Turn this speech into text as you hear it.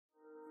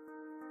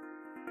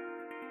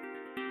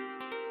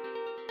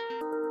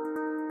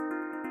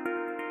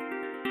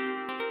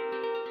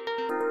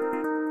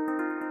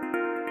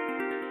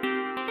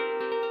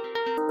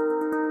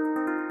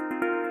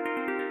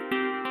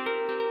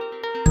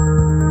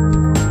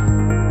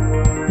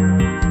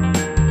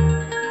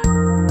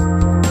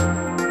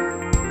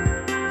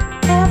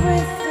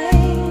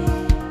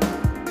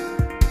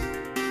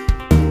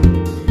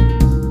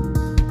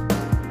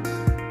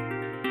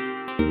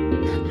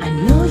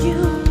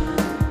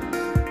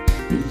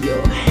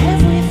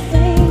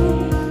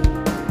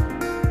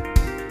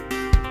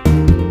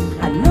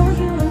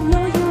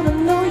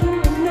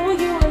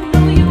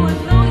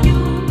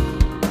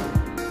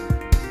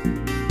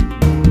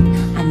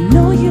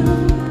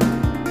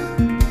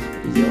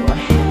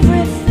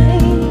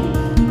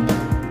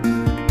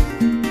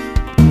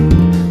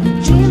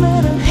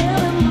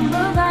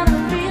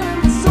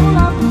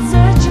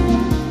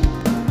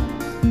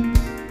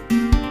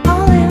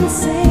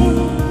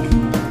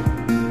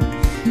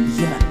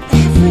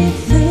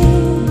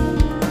everything.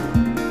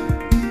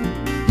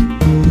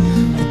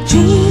 A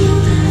dream,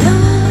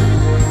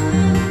 love,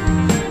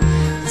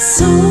 the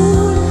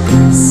soul,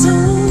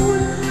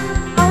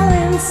 all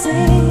in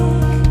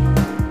sync.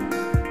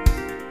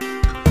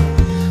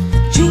 A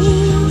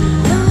dream,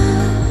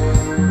 love,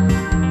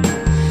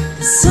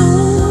 the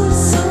soul,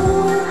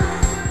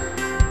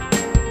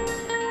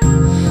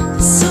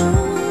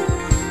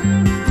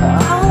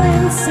 all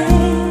in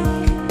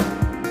sync.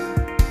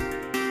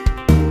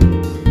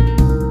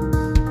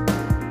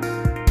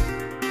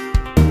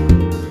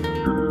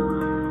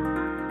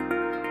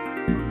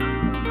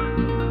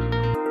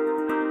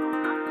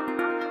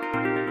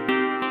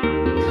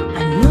 I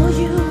know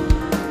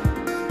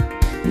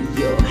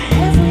you're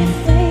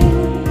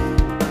everything.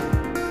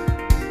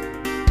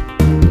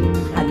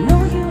 I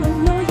know you, I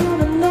know you, I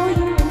know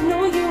you, I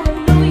know you, I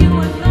know you,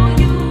 I know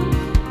you.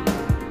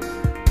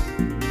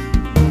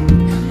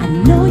 I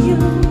know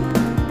you're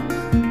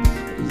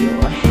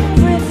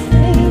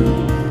everything.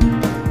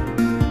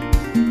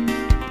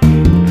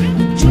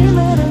 The dream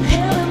that I'm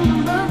having, the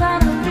love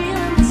that I'm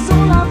feeling, the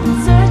soul I've been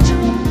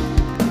searching,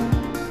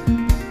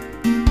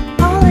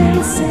 all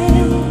in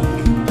sync.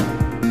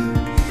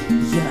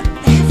 You're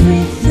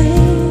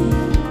everything.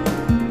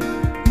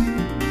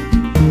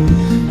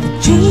 A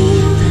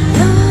dream,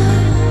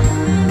 love,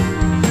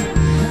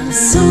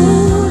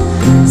 soul,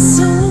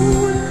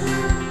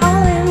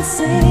 all in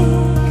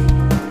sync.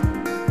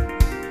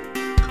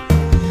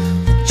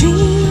 A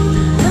dream,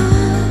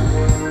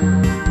 love,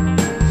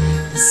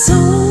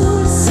 soul.